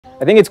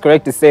I think it's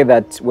correct to say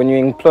that when you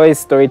employ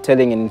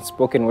storytelling in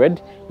spoken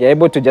word, you're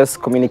able to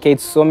just communicate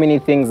so many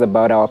things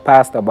about our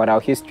past, about our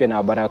history, and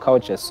about our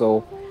culture.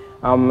 So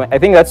I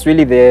think that's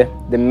really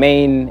the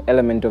main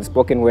element of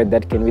spoken word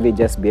that can really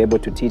just be able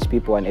to teach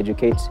people and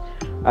educate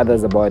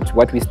others about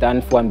what we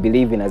stand for and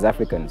believe in as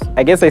Africans.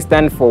 I guess I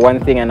stand for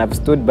one thing, and I've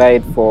stood by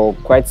it for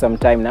quite some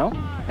time now,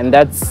 and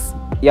that's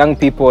young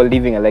people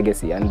leaving a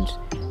legacy. And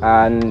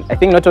I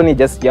think not only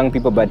just young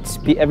people, but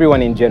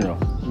everyone in general,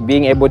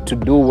 being able to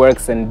do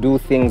works and do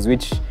things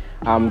which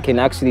can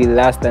actually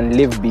last and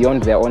live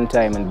beyond their own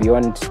time and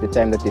beyond the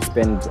time that they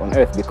spend on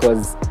earth.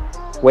 Because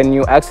when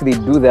you actually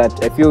do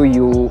that, I feel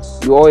you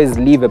always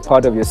leave a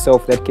part of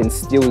yourself that can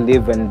still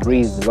live and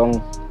breathe long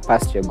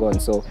past you're gone.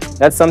 So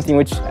that's something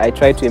which I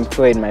try to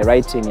employ in my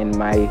writing, in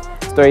my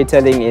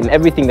storytelling, in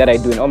everything that I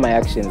do, in all my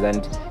actions,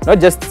 and not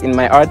just in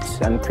my art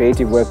and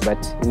creative work,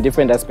 but in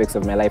different aspects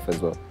of my life as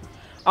well.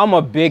 I'm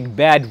a big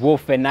bad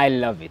wolf and I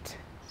love it.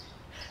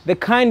 The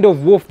kind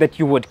of wolf that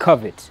you would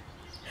covet.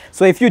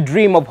 So if you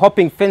dream of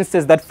hopping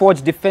fences that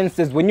forge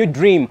defenses, when you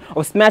dream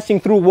of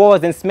smashing through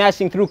walls and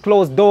smashing through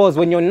closed doors,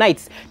 when your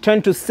nights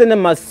turn to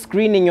cinemas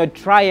screening your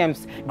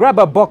triumphs, grab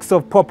a box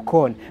of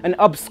popcorn and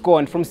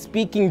abscond from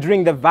speaking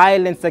during the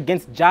violence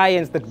against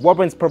giants that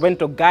warrants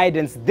parental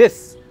guidance.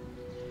 This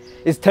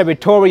is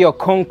territorial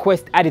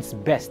conquest at its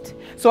best.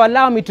 So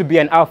allow me to be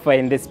an alpha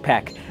in this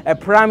pack, a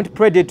primed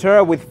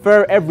predator with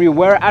fur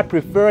everywhere. I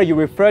prefer you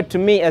refer to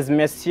me as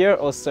Monsieur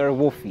or Sir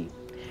Wolfie.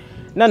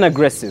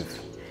 Non-aggressive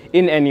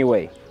in any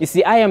way. You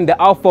see, I am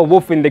the alpha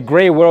wolf in the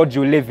grey world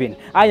you live in.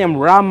 I am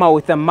Rama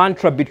with a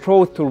mantra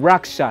betrothed to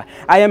Raksha.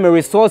 I am a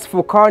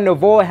resourceful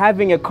carnivore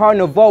having a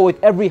carnivore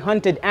with every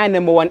hunted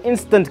animal, an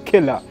instant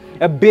killer,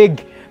 a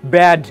big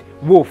bad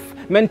wolf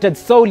mentored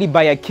solely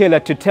by a killer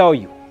to tell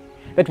you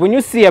that when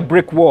you see a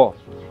brick wall,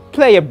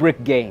 play a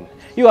brick game.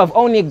 You have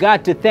only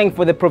God to thank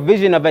for the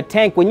provision of a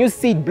tank. When you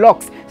see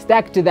blocks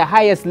stacked to the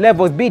highest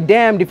levels, be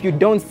damned if you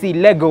don't see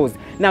Legos.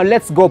 Now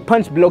let's go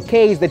punch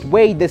blockades that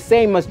weigh the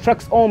same as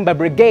trucks owned by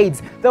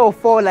brigades. They'll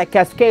fall like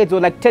cascades or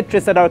like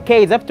Tetris at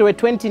arcades after a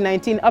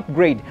 2019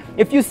 upgrade.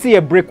 If you see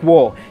a brick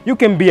wall, you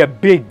can be a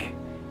big,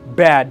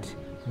 bad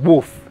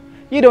wolf.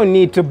 You don't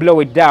need to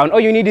blow it down. All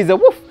you need is a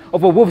woof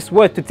of a wolf's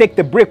worth to take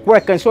the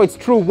brickwork and show its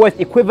true worth,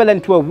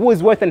 equivalent to a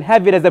wool's worth, and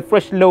have it as a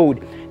fresh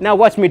load. Now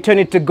watch me turn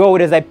it to gold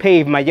as I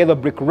pave my yellow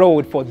brick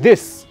road, for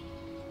this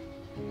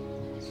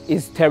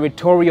is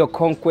territorial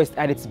conquest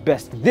at its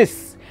best.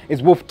 This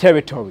is wolf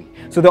territory.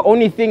 So the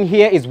only thing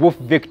here is wolf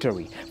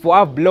victory. For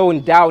I've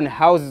blown down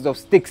houses of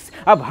sticks.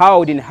 I've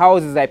howled in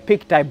houses I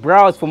picked. I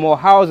browsed for more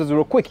houses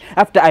real quick.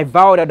 After I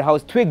vowed I'd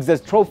house twigs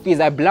as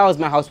trophies I blouse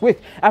my house with.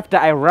 After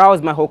I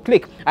roused my whole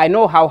clique. I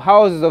know how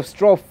houses of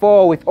straw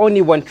fall with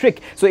only one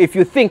trick. So if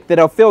you think that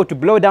I'll fail to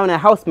blow down a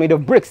house made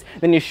of bricks,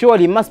 then you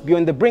surely must be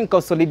on the brink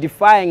of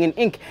solidifying in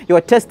ink. You're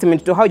a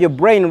testament to how your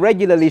brain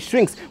regularly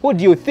shrinks. Who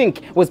do you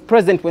think was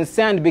present when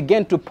sand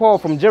began to pour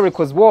from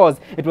Jericho's walls?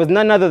 It was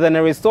none other than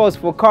a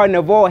resourceful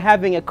carnivore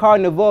having a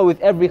carnivore with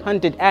every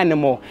hunted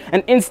animal,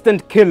 an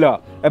instant killer,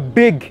 a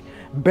big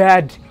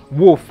bad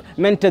wolf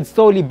mentored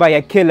solely by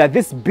a killer.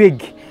 This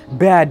big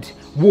bad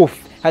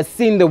wolf has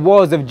seen the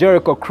walls of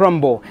Jericho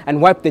crumble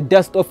and wipe the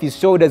dust off his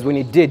shoulders when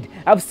he did.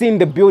 I've seen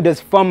the builders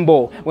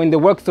fumble when the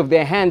works of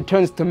their hand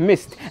turns to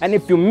mist. And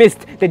if you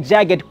missed the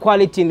jagged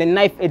quality in the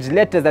knife-edged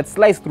letters that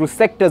slice through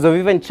sectors of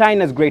even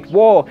China's Great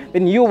Wall,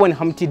 then you and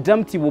Humpty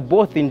Dumpty will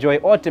both enjoy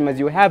autumn as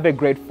you have a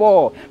great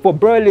fall. For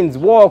Berlin's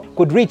wall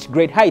could reach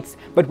great heights,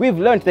 but we've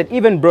learned that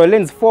even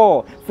Berlin's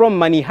fall from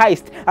money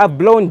heist. I've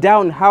blown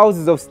down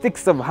houses of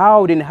sticks, I've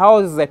howled in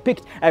houses I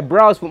picked. I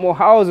browsed for more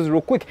houses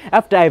real quick.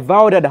 After I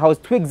vowed I'd house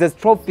twigs as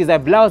trophies I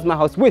bloused my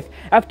house with.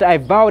 After I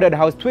vowed I'd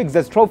house twigs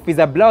as trophies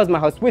I bloused my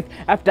house with.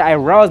 After I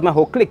roused my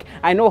whole clique.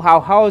 I know how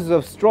houses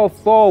of straw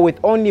fall with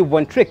only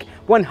one trick.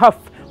 One huff,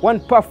 one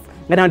puff,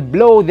 and I'd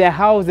blow their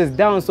houses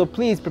down. So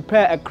please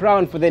prepare a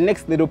crown for the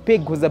next little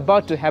pig who's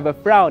about to have a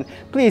frown.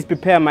 Please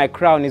prepare my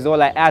crown is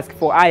all I ask,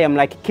 for I am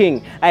like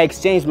king. I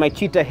exchanged my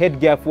cheetah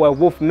headgear for a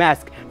wolf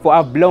mask, for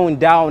I've blown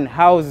down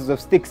houses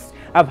of sticks.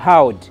 I've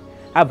howled,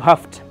 I've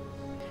huffed,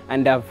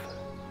 and I've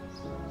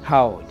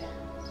howled.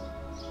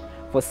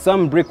 For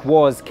some brick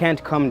walls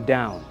can't come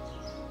down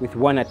with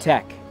one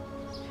attack.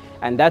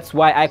 And that's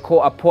why I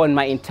call upon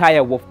my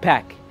entire wolf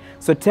pack.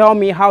 So tell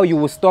me how you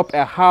will stop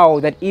a howl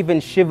that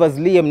even shivers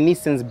Liam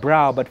Neeson's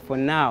brow. But for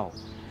now,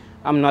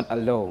 I'm not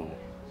alone.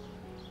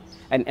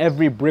 And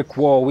every brick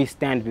wall we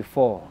stand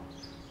before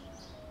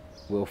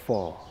will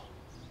fall.